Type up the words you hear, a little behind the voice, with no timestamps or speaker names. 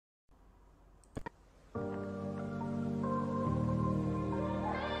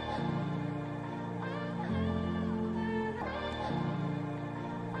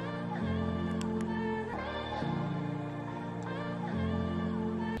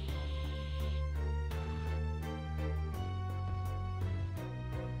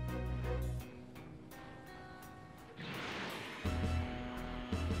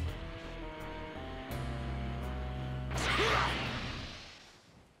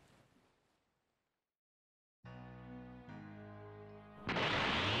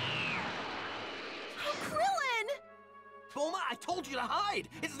Bulma, I told you to hide!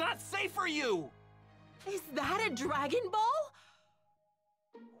 It's not safe for you! Is that a Dragon Ball?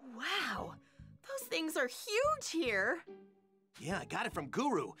 Wow, those things are huge here. Yeah, I got it from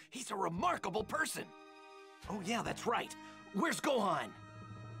Guru. He's a remarkable person. Oh yeah, that's right. Where's Gohan?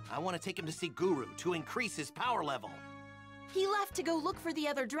 I want to take him to see Guru to increase his power level. He left to go look for the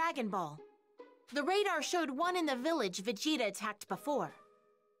other Dragon Ball. The radar showed one in the village Vegeta attacked before.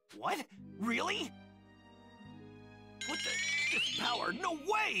 What? Really? What the? This power? No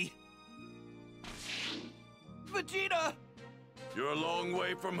way! Vegeta! You're a long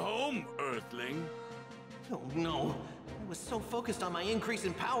way from home, Earthling. Oh no. I was so focused on my increase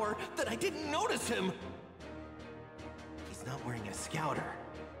in power that I didn't notice him. He's not wearing a scouter.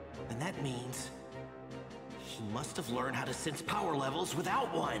 And that means he must have learned how to sense power levels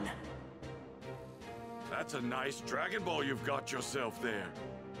without one. That's a nice Dragon Ball you've got yourself there.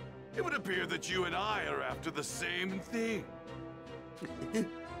 It would appear that you and I are after the same thing.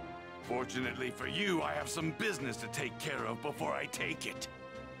 Fortunately for you, I have some business to take care of before I take it.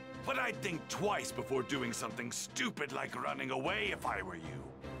 But I'd think twice before doing something stupid like running away if I were you.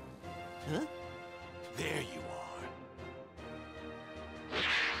 Huh? There you are.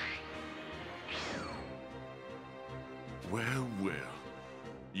 Well, well.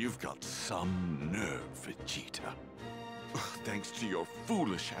 You've got some nerve, Vegeta. Thanks to your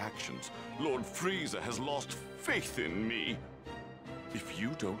foolish actions, Lord Frieza has lost faith in me. If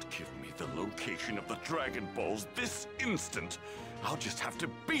you don't give me the location of the Dragon Balls this instant, I'll just have to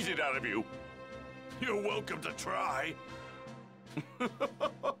beat it out of you. You're welcome to try.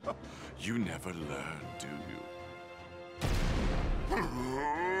 You never learn, do you?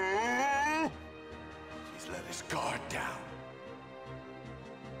 He's let his guard down.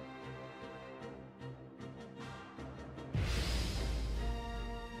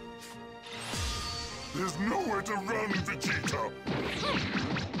 There's nowhere to run, Vegeta!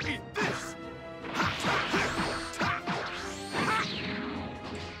 Eat this!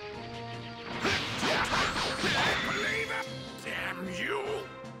 Believe it! Damn you!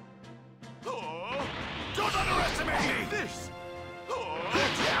 Oh, don't underestimate me! This!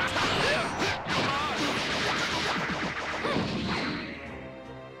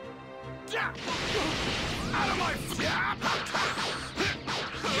 Out of my...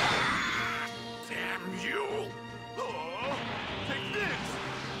 Damn you! Oh, take this!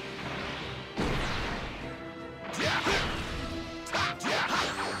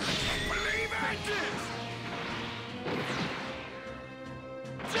 Believe it!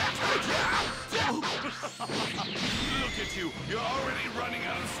 Look at you! You're already running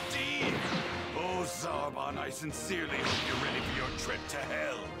out of steam! Oh, Zarbon, I sincerely hope you're ready for your trip to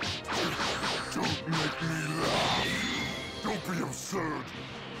hell! Don't make me laugh! Don't be absurd!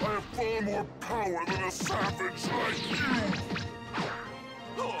 I have far more power than a savage like you!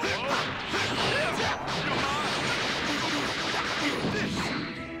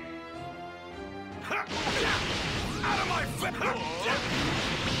 Out of my face!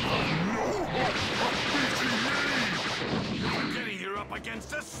 No hope of beating me! You're forgetting you're up against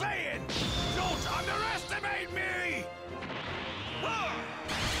a Saiyan! Don't underestimate me!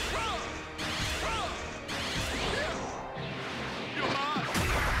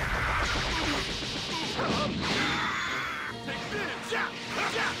 Take this!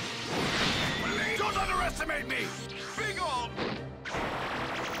 Don't underestimate me! Big on!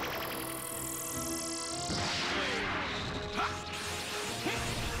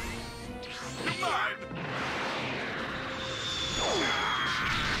 You're mine!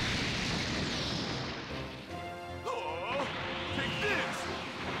 Oh, take this!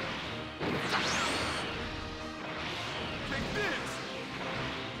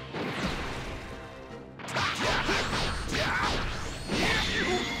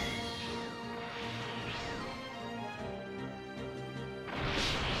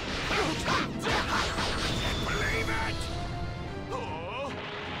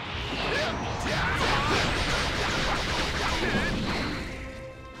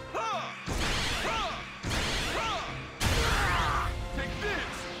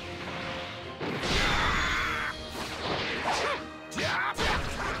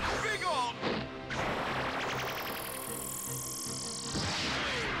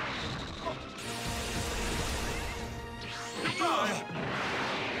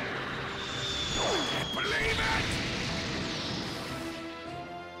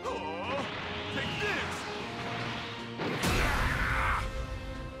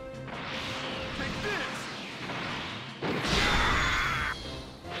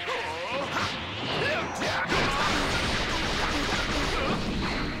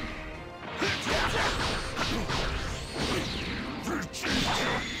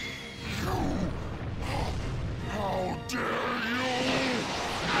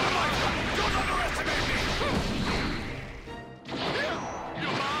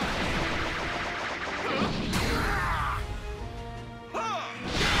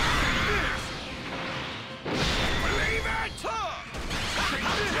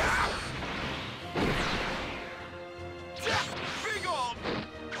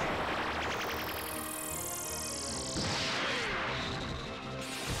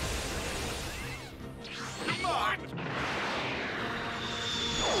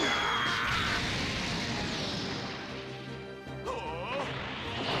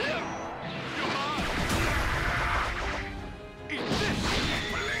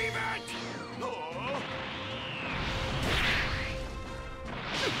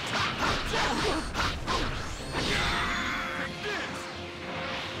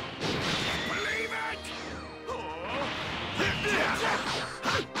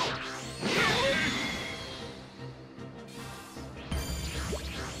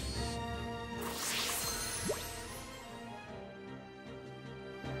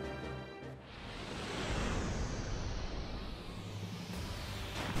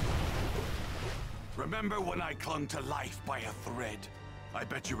 Remember when I clung to life by a thread? I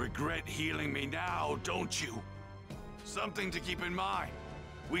bet you regret healing me now, don't you? Something to keep in mind.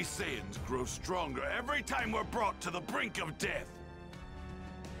 We Saiyans grow stronger every time we're brought to the brink of death.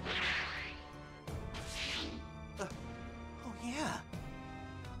 Oh yeah.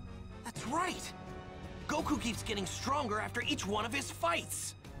 That's right. Goku keeps getting stronger after each one of his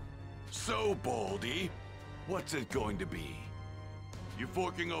fights. So, Baldy, what's it going to be? You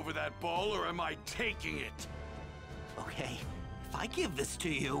forking over that ball, or am I taking it? Okay, if I give this to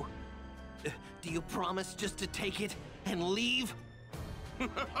you, do you promise just to take it and leave?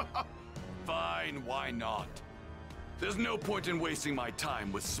 Fine, why not? There's no point in wasting my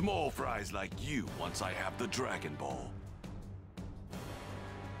time with small fries like you once I have the Dragon Ball.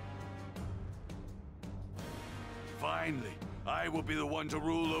 Finally, I will be the one to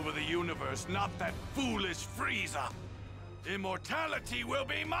rule over the universe, not that foolish Frieza. Immortality will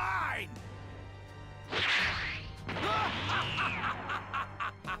be mine!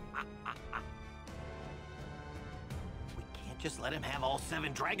 We can't just let him have all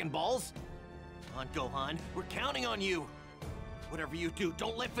 7 Dragon Balls. Come on, Gohan, we're counting on you. Whatever you do,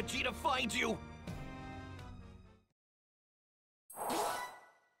 don't let Vegeta find you.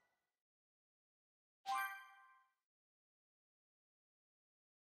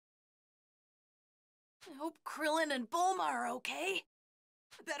 I hope Krillin and Bulma are okay.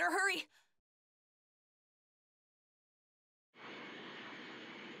 I better hurry.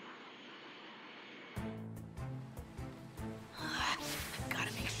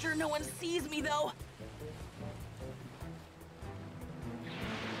 Gotta make sure no one sees me, though.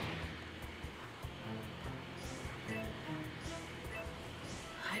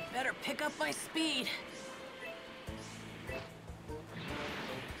 I'd better pick up my speed.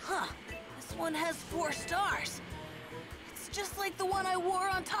 Huh. This one has 4 stars. It's just like the one I wore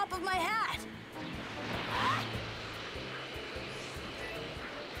on top of my hat.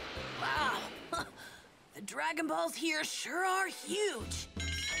 Wow. The Dragon Balls here sure are huge.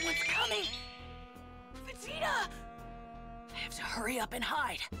 Someone's coming. Vegeta! I have to hurry up and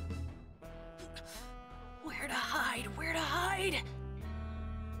hide. Where to hide? Where to hide?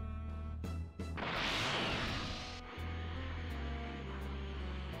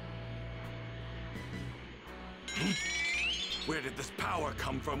 Where did this power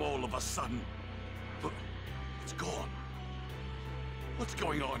come from all of a sudden? It's gone. What's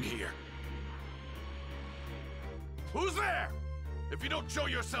going on here? Who's there? If you don't show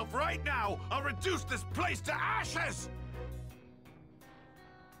yourself right now, I'll reduce this place to ashes!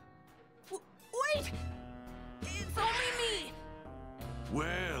 Wait! It's only me!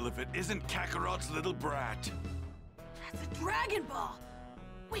 Well, if it isn't Kakarot's little brat. That's a Dragon Ball!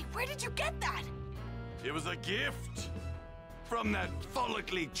 Wait, where did you get that? It was a gift. From that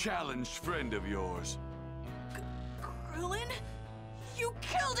follically challenged friend of yours. Krillin? You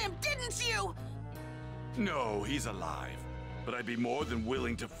killed him, didn't you? No, he's alive. But I'd be more than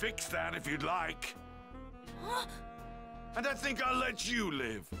willing to fix that if you'd like. Huh? And I think I'll let you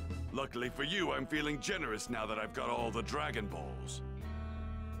live. Luckily for you, I'm feeling generous now that I've got all the Dragon Balls.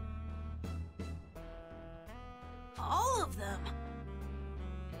 All of them?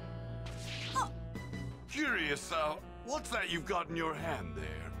 Oh, Curious, what's that you've got in your hand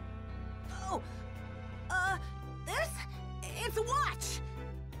there? oh, this? It's a watch!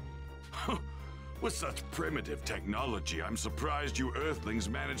 With such primitive technology, I'm surprised you Earthlings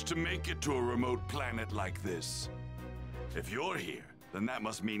managed to make it to a remote planet like this. If you're here, then that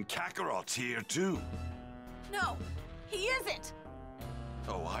must mean Kakarot's here too. No, he isn't!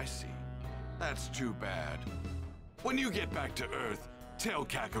 Oh, I see. That's too bad. When you get back to Earth, tell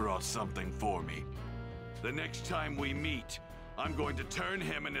Kakarot something for me. The next time we meet, I'm going to turn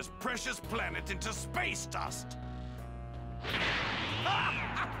him and his precious planet into space dust!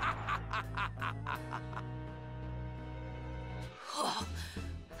 Oh,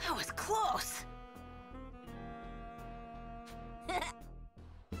 that was close!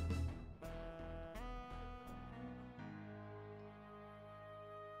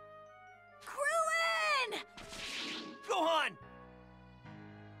 Krillin! Gohan!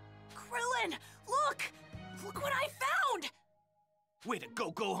 Krillin, look! Look what I found! Way to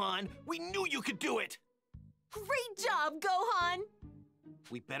go, Gohan! We knew you could do it! Great job, Gohan!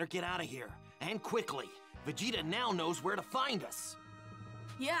 We better get out of here, and quickly. Vegeta now knows where to find us.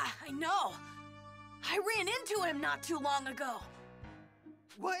 Yeah, I know. I ran into him not too long ago.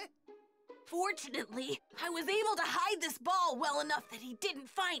 What? Fortunately, I was able to hide this ball well enough that he didn't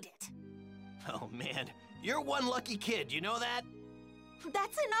find it. Oh man, you're one lucky kid, you know that?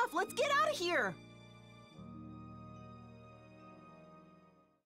 That's enough, let's get out of here!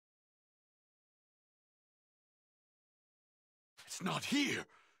 It's not here!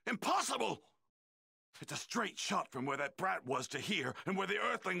 Impossible! It's a straight shot from where that brat was to here, and where the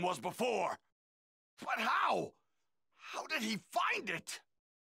Earthling was before. But how? How did he find it?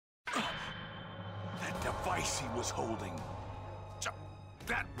 That device he was holding.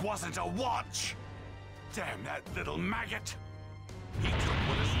 That wasn't a watch! Damn that little maggot! He took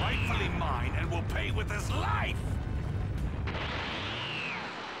what is rightfully mine and will pay with his life!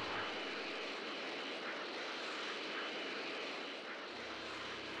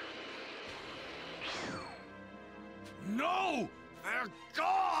 No! They're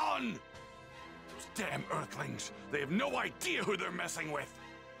gone! Those damn Earthlings! They have no idea who they're messing with!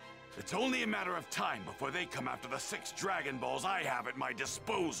 It's only a matter of time before they come after the 6 Dragon Balls I have at my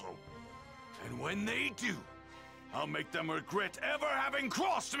disposal. And when they do, I'll make them regret ever having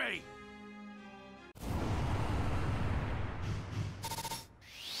crossed me!